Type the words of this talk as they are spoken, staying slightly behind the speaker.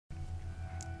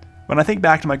When I think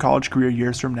back to my college career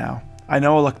years from now, I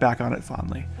know I'll look back on it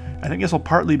fondly. I think this will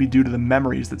partly be due to the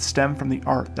memories that stem from the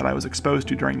art that I was exposed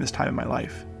to during this time in my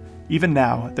life. Even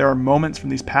now, there are moments from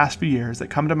these past few years that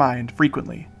come to mind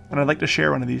frequently, and I'd like to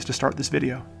share one of these to start this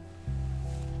video.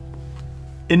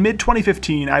 In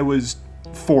mid-2015, I was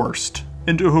forced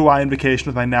into a Hawaiian vacation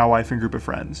with my now wife and group of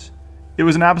friends. It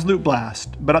was an absolute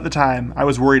blast, but at the time, I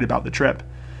was worried about the trip.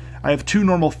 I have two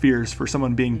normal fears for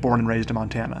someone being born and raised in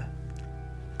Montana.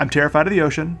 I'm terrified of the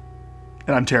ocean,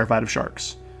 and I'm terrified of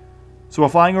sharks. So while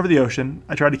flying over the ocean,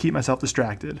 I tried to keep myself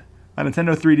distracted. My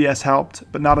Nintendo 3DS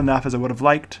helped, but not enough as I would have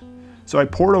liked, so I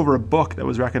pored over a book that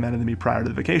was recommended to me prior to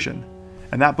the vacation,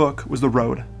 and that book was The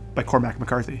Road by Cormac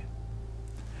McCarthy.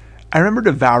 I remember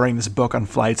devouring this book on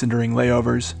flights and during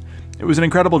layovers. It was an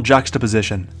incredible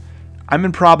juxtaposition. I'm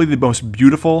in probably the most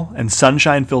beautiful and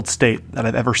sunshine-filled state that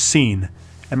I've ever seen,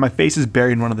 and my face is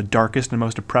buried in one of the darkest and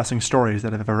most depressing stories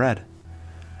that I've ever read.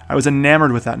 I was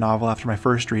enamored with that novel after my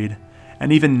first read,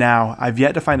 and even now, I've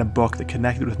yet to find a book that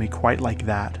connected with me quite like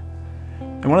that.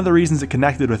 And one of the reasons it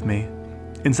connected with me,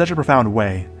 in such a profound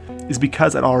way, is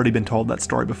because I'd already been told that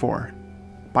story before,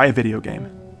 by a video game.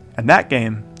 And that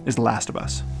game is The Last of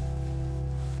Us.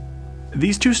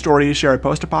 These two stories share a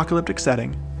post-apocalyptic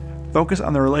setting, focus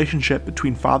on the relationship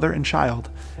between father and child,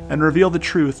 and reveal the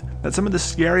truth that some of the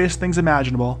scariest things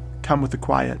imaginable come with the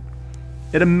quiet.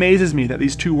 It amazes me that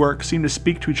these two works seem to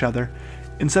speak to each other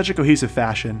in such a cohesive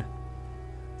fashion.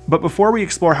 But before we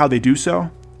explore how they do so,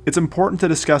 it's important to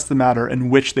discuss the manner in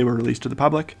which they were released to the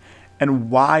public, and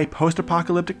why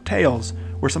post-apocalyptic tales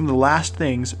were some of the last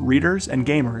things readers and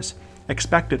gamers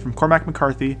expected from Cormac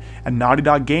McCarthy and Naughty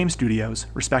Dog Game Studios,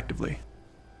 respectively.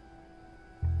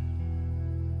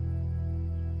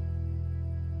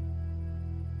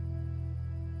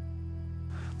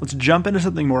 Let's jump into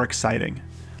something more exciting.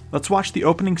 Let's watch the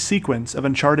opening sequence of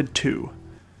Uncharted 2,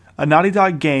 a Naughty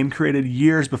Dog game created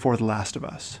years before The Last of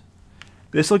Us.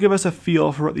 This will give us a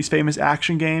feel for what these famous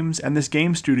action games and this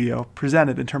game studio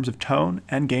presented in terms of tone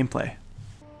and gameplay.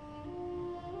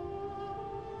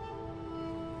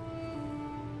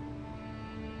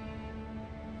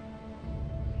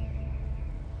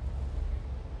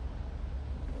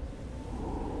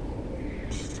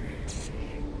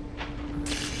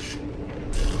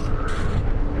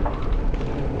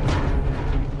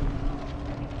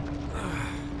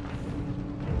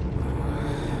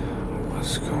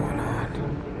 What's going on?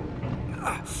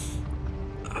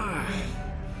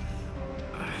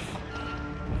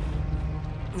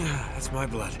 That's my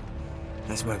blood.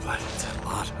 That's my blood. It's a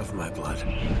lot of my blood.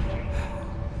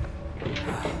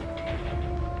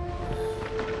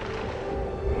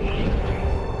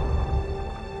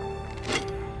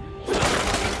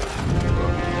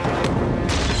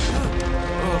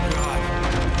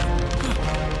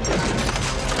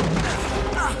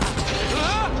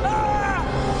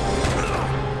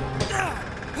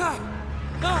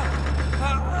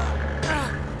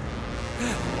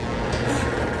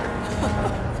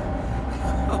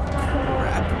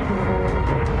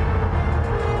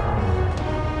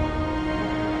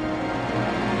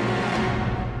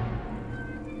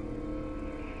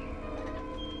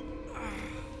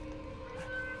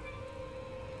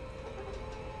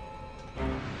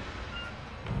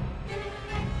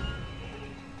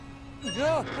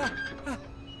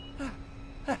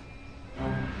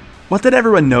 What did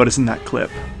everyone notice in that clip?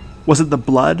 Was it the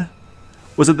blood?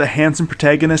 Was it the handsome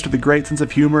protagonist with a great sense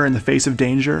of humor in the face of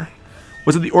danger?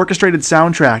 Was it the orchestrated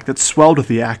soundtrack that swelled with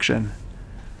the action?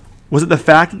 Was it the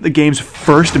fact that the game's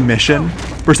first mission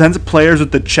presents players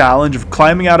with the challenge of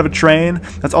climbing out of a train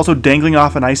that's also dangling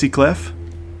off an icy cliff?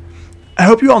 I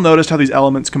hope you all noticed how these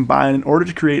elements combine in order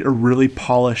to create a really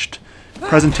polished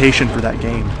presentation for that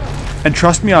game. And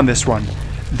trust me on this one,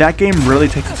 that game really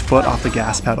takes its foot off the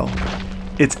gas pedal.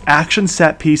 It's action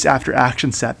set piece after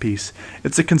action set piece.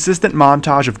 It's a consistent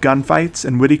montage of gunfights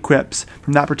and witty quips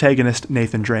from that protagonist,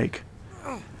 Nathan Drake.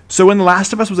 So when The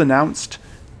Last of Us was announced,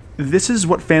 this is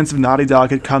what fans of Naughty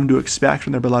Dog had come to expect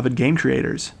from their beloved game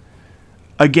creators.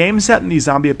 A game set in the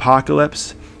zombie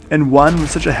apocalypse, and one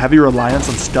with such a heavy reliance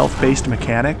on stealth-based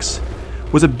mechanics,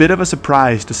 was a bit of a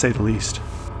surprise to say the least.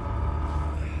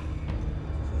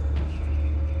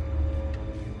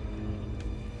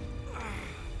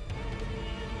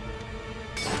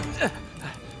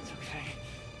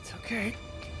 Okay.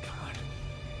 Come on.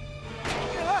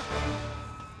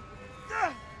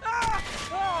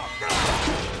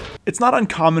 It's not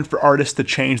uncommon for artists to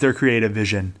change their creative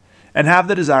vision and have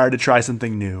the desire to try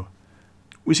something new.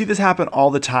 We see this happen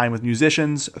all the time with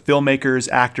musicians, filmmakers,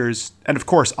 actors, and of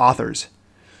course, authors.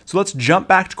 So let's jump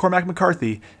back to Cormac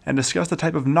McCarthy and discuss the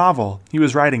type of novel he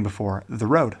was writing before The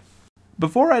Road.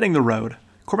 Before writing The Road,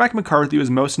 Cormac McCarthy was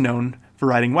most known for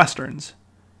writing westerns,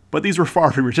 but these were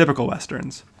far from your typical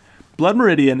westerns. Blood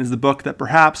Meridian is the book that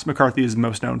perhaps McCarthy is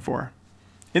most known for.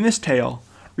 In this tale,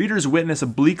 readers witness a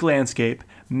bleak landscape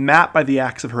mapped by the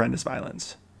acts of horrendous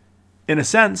violence. In a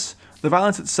sense, the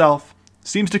violence itself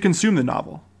seems to consume the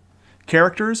novel.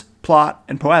 Characters, plot,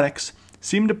 and poetics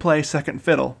seem to play second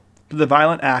fiddle to the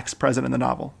violent acts present in the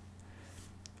novel.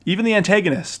 Even the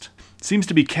antagonist seems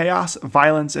to be chaos,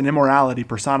 violence, and immorality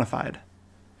personified.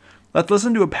 Let's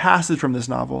listen to a passage from this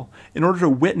novel in order to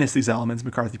witness these elements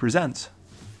McCarthy presents.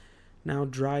 Now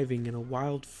driving in a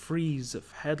wild freeze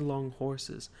of headlong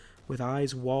horses, with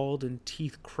eyes walled and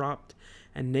teeth cropped,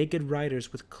 and naked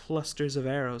riders with clusters of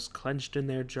arrows clenched in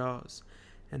their jaws,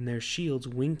 and their shields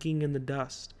winking in the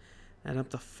dust, and up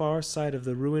the far side of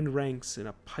the ruined ranks in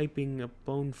a piping of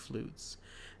bone flutes,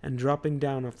 and dropping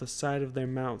down off the side of their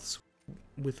mouths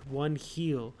with one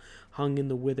heel hung in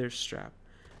the wither strap,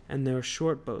 and their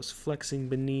short bows flexing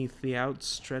beneath the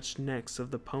outstretched necks of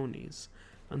the ponies,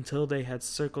 until they had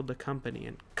circled the company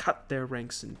and cut their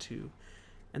ranks in two,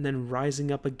 and then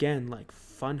rising up again like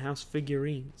funhouse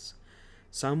figurines,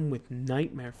 some with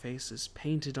nightmare faces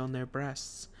painted on their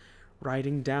breasts,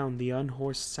 riding down the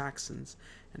unhorsed Saxons,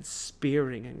 and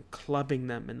spearing and clubbing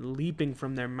them, and leaping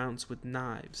from their mounts with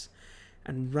knives,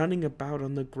 and running about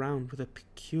on the ground with a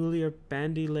peculiar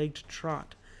bandy-legged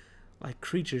trot, like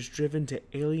creatures driven to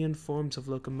alien forms of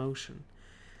locomotion,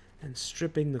 and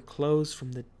stripping the clothes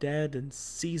from the dead, and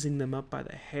seizing them up by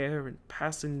the hair, and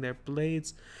passing their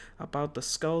blades about the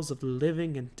skulls of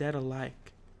living and dead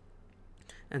alike,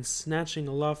 and snatching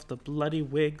aloft the bloody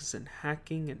wigs, and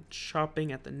hacking and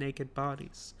chopping at the naked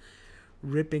bodies,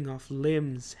 ripping off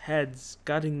limbs, heads,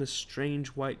 gutting the strange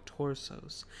white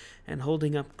torsos, and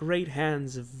holding up great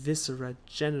hands of viscera,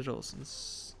 genitals, and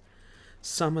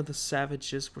some of the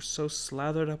savages were so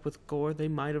slathered up with gore they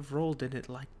might have rolled in it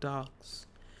like dogs,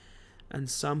 and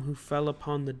some who fell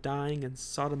upon the dying and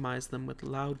sodomized them with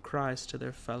loud cries to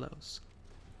their fellows.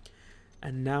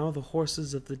 And now the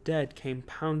horses of the dead came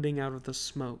pounding out of the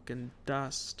smoke and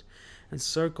dust, and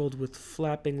circled with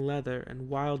flapping leather and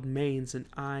wild manes and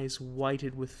eyes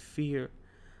whited with fear,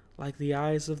 like the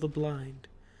eyes of the blind,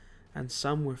 and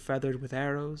some were feathered with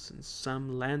arrows, and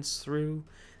some lanced through,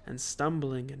 and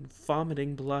stumbling and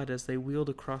vomiting blood as they wheeled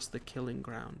across the killing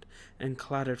ground, and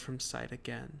clattered from sight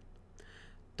again.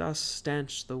 Dust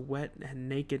stanched the wet and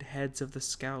naked heads of the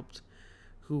scalped,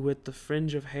 who with the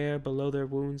fringe of hair below their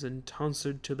wounds and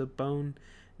tonsured to the bone,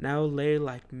 now lay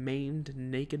like maimed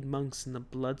naked monks in the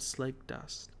blood-slaked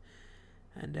dust,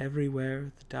 and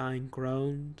everywhere the dying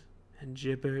groaned and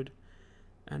gibbered,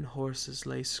 and horses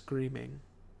lay screaming.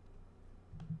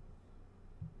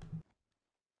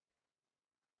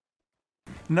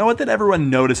 Now, what did everyone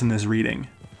notice in this reading?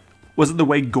 Was it the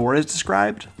way gore is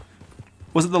described?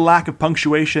 Was it the lack of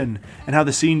punctuation and how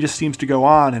the scene just seems to go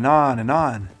on and on and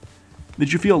on?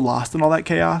 Did you feel lost in all that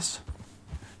chaos?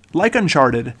 Like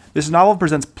Uncharted, this novel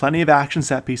presents plenty of action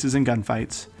set pieces and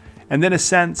gunfights, and in a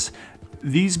sense,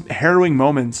 these harrowing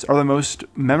moments are the most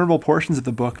memorable portions of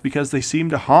the book because they seem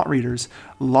to haunt readers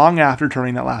long after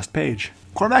turning that last page.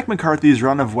 Cormac McCarthy's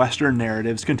run of Western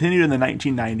narratives continued in the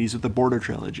 1990s with the Border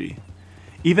Trilogy.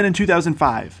 Even in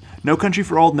 2005, No Country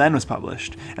for Old Men was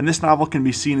published, and this novel can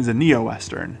be seen as a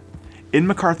neo-Western. In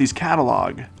McCarthy's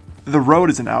catalog, The Road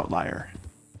is an outlier.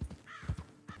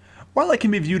 While it can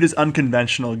be viewed as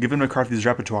unconventional given McCarthy's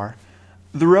repertoire,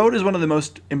 The Road is one of the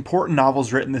most important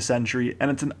novels written this century, and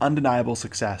it's an undeniable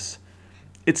success.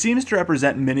 It seems to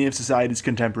represent many of society's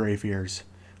contemporary fears.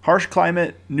 Harsh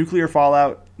climate, nuclear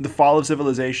fallout, the fall of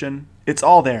civilization, it's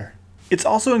all there. It's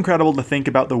also incredible to think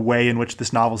about the way in which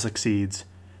this novel succeeds.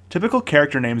 Typical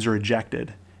character names are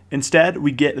rejected. Instead,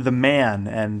 we get the man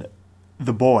and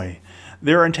the boy.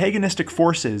 There are antagonistic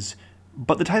forces,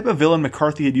 but the type of villain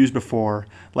McCarthy had used before,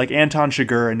 like Anton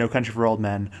Chigurh in No Country for Old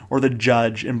Men, or the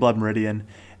Judge in Blood Meridian,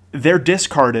 they're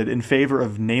discarded in favor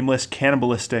of nameless,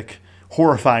 cannibalistic,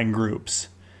 horrifying groups.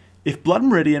 If Blood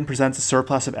Meridian presents a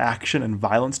surplus of action and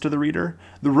violence to the reader,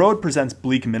 The Road presents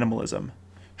bleak minimalism.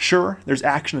 Sure, there's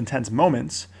action-intense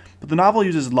moments, but the novel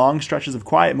uses long stretches of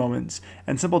quiet moments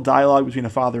and simple dialogue between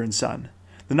a father and son.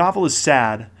 The novel is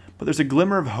sad, but there's a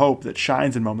glimmer of hope that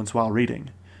shines in moments while reading.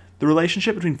 The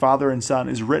relationship between father and son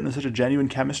is written with such a genuine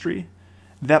chemistry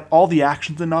that all the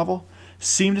actions in the novel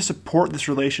seem to support this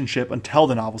relationship until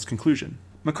the novel's conclusion.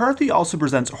 McCarthy also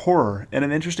presents horror in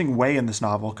an interesting way in this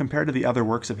novel compared to the other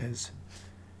works of his.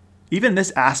 Even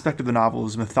this aspect of the novel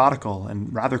is methodical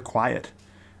and rather quiet.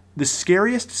 The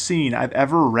scariest scene I've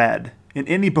ever read in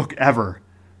any book ever,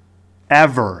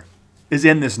 is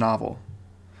in this novel.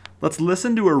 Let's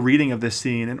listen to a reading of this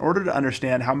scene in order to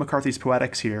understand how McCarthy's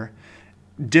poetics here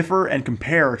differ and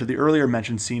compare to the earlier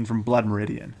mentioned scene from Blood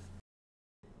Meridian.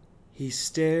 He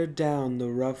stared down the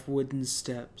rough wooden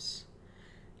steps.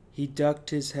 He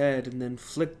ducked his head and then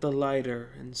flicked the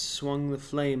lighter and swung the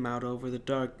flame out over the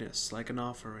darkness like an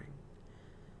offering.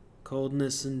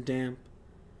 Coldness and damp,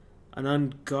 an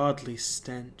ungodly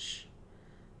stench.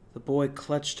 The boy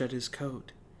clutched at his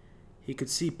coat. He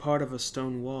could see part of a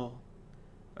stone wall,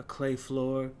 a clay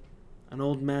floor, an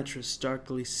old mattress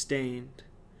darkly stained.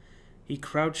 He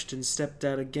crouched and stepped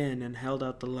out again and held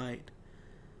out the light.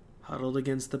 Huddled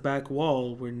against the back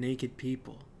wall were naked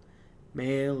people,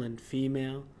 male and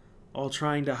female, all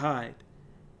trying to hide,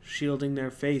 shielding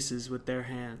their faces with their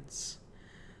hands.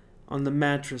 On the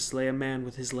mattress lay a man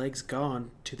with his legs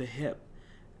gone to the hip,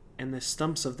 and the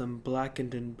stumps of them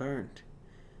blackened and burnt.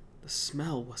 The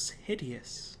smell was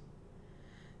hideous.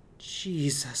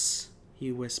 "Jesus,"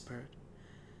 he whispered.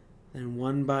 Then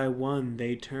one by one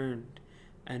they turned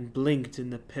and blinked in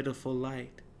the pitiful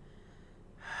light.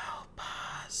 "Help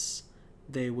us,"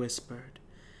 they whispered.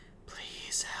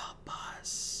 "Please help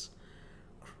us."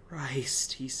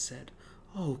 "Christ," he said.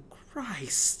 "Oh,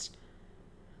 Christ."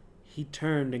 He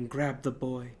turned and grabbed the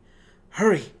boy.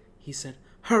 "Hurry," he said.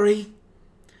 "Hurry."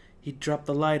 He dropped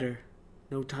the lighter.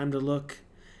 No time to look.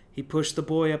 He pushed the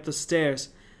boy up the stairs.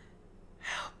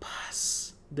 "Help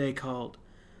us," they called.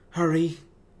 "Hurry."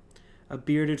 A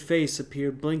bearded face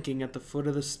appeared blinking at the foot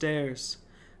of the stairs.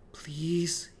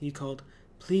 "Please," he called.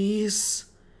 "Please."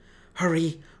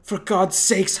 "Hurry! For God's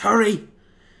sakes, hurry!"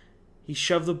 He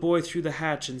shoved the boy through the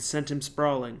hatch and sent him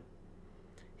sprawling.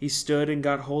 He stood and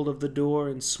got hold of the door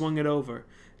and swung it over,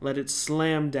 let it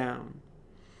slam down.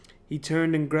 He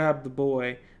turned and grabbed the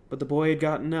boy, but the boy had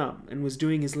gotten up and was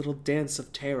doing his little dance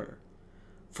of terror.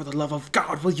 "For the love of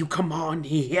God, will you come on?"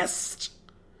 he hissed.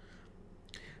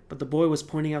 But the boy was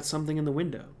pointing out something in the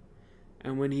window,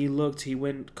 and when he looked he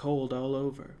went cold all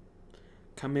over.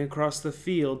 Coming across the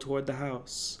field toward the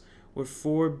house were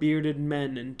 4 bearded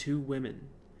men and 2 women.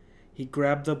 He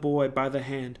grabbed the boy by the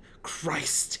hand.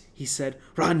 "Christ," he said,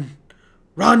 "run!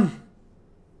 Run!"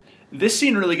 This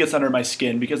scene really gets under my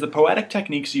skin because the poetic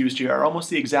techniques used here are almost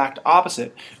the exact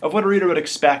opposite of what a reader would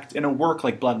expect in a work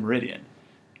like Blood Meridian.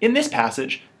 In this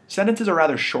passage, sentences are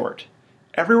rather short.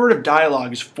 Every word of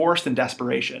dialogue is forced in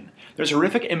desperation. There's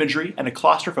horrific imagery and a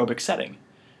claustrophobic setting.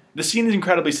 The scene is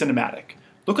incredibly cinematic.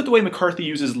 Look at the way McCarthy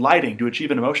uses lighting to achieve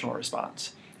an emotional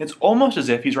response. It's almost as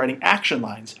if he's writing action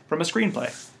lines from a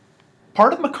screenplay.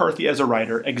 Part of McCarthy as a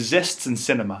writer exists in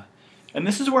cinema, and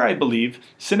this is where I believe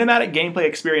cinematic gameplay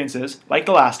experiences, like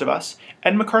The Last of Us,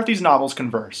 and McCarthy's novels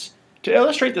converse. To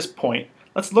illustrate this point,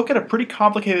 let's look at a pretty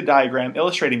complicated diagram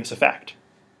illustrating this effect.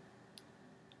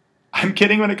 I'm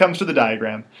kidding when it comes to the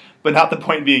diagram, but not the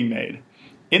point being made.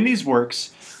 In these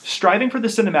works, striving for the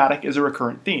cinematic is a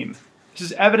recurrent theme. This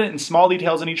is evident in small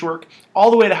details in each work, all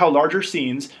the way to how larger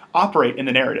scenes operate in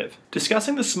the narrative.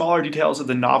 Discussing the smaller details of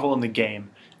the novel and the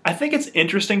game, I think it's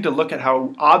interesting to look at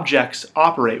how objects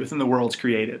operate within the worlds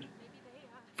created.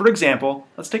 For example,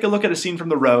 let's take a look at a scene from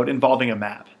The Road involving a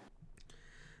map.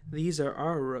 These are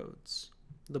our roads,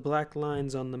 the black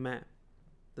lines on the map,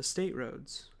 the state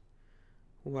roads.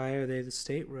 Why are they the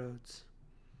state roads?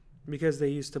 Because they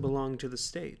used to belong to the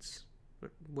states,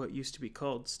 what used to be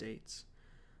called states.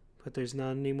 But there's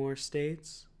not any more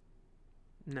states?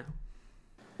 No.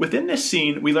 Within this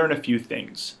scene, we learn a few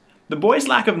things. The boy's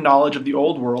lack of knowledge of the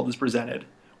old world is presented.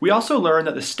 We also learn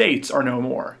that the states are no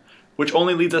more, which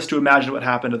only leads us to imagine what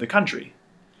happened to the country.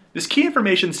 This key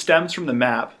information stems from the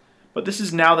map, but this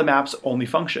is now the map's only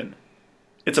function.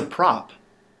 It's a prop.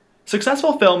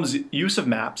 Successful films' use of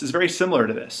maps is very similar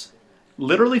to this.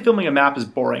 Literally filming a map is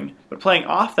boring, but playing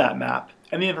off that map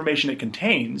and the information it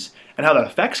contains, and how that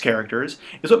affects characters,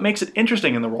 is what makes it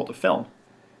interesting in the world of film.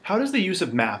 How does the use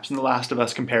of maps in The Last of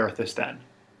Us compare with this then?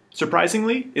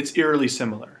 Surprisingly, it's eerily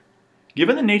similar.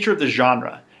 Given the nature of the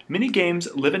genre, many games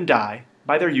live and die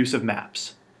by their use of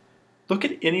maps. Look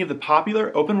at any of the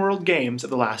popular open-world games of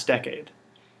the last decade.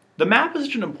 The map is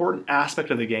such an important aspect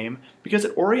of the game because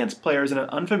it orients players in an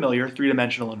unfamiliar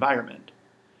three-dimensional environment.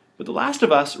 But The Last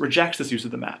of Us rejects this use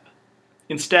of the map.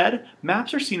 Instead,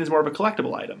 maps are seen as more of a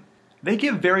collectible item. They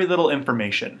give very little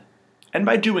information, and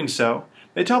by doing so,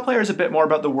 they tell players a bit more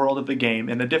about the world of the game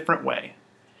in a different way.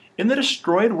 In the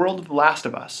destroyed world of The Last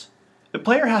of Us, the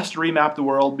player has to remap the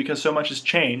world because so much has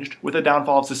changed with the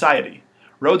downfall of society.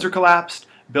 Roads are collapsed,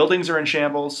 buildings are in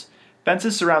shambles,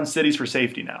 fences surround cities for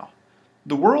safety now.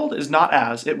 The world is not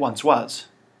as it once was.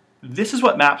 This is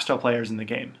what maps tell players in the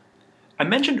game. I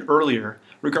mentioned earlier,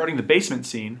 regarding the basement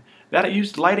scene, that it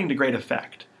used lighting to great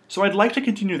effect, so I'd like to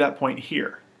continue that point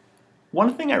here.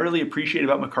 One thing I really appreciate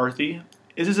about McCarthy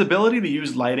is his ability to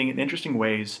use lighting in interesting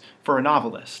ways for a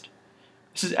novelist.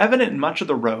 This is evident in much of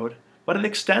The Road, but it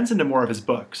extends into more of his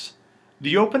books.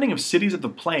 The opening of Cities of the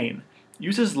Plain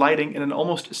uses lighting in an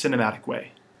almost cinematic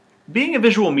way. Being a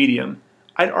visual medium,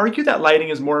 I'd argue that lighting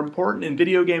is more important in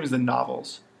video games than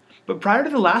novels. But prior to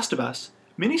The Last of Us,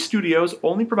 many studios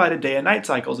only provided day and night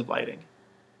cycles of lighting.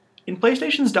 In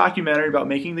PlayStation's documentary about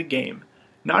making the game,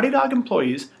 Naughty Dog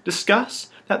employees discuss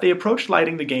that they approached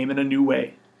lighting the game in a new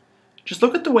way. Just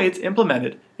look at the way it's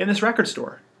implemented in this record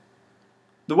store.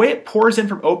 The way it pours in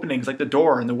from openings like the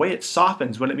door and the way it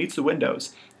softens when it meets the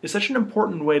windows is such an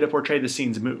important way to portray the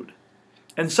scene's mood.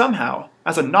 And somehow,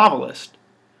 as a novelist,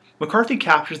 McCarthy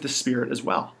captures the spirit as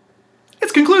well.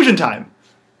 It's conclusion time!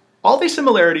 All these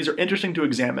similarities are interesting to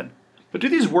examine, but do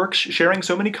these works sharing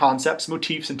so many concepts,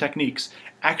 motifs, and techniques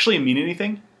actually mean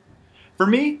anything? For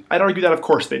me, I'd argue that of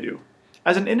course they do.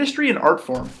 As an industry and art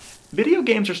form, video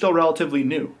games are still relatively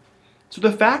new. So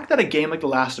the fact that a game like The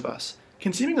Last of Us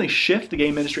can seemingly shift the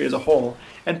game industry as a whole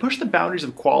and push the boundaries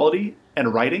of quality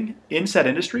and writing in said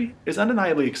industry is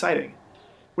undeniably exciting.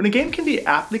 When a game can be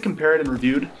aptly compared and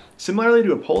reviewed similarly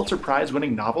to a Pulitzer Prize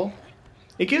winning novel,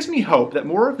 it gives me hope that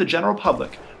more of the general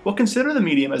public will consider the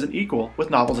medium as an equal with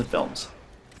novels and films.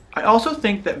 I also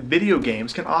think that video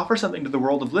games can offer something to the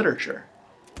world of literature.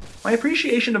 My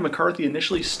appreciation of McCarthy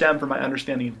initially stemmed from my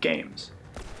understanding of games.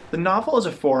 The novel as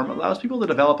a form allows people to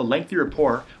develop a lengthy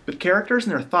rapport with characters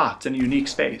and their thoughts in a unique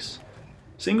space.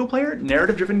 Single-player,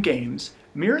 narrative-driven games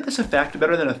mirror this effect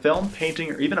better than a film,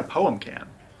 painting, or even a poem can.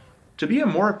 To be a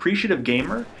more appreciative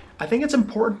gamer, I think it's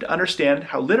important to understand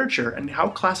how literature and how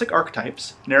classic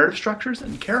archetypes, narrative structures,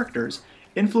 and characters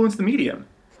influence the medium.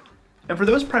 And for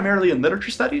those primarily in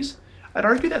literature studies, I'd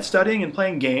argue that studying and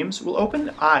playing games will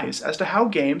open eyes as to how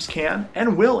games can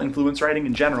and will influence writing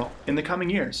in general in the coming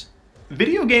years.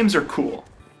 Video games are cool.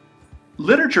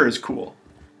 Literature is cool.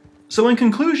 So in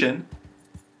conclusion,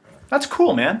 that's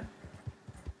cool, man.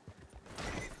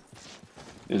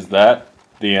 Is that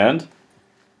the end?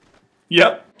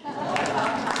 Yep.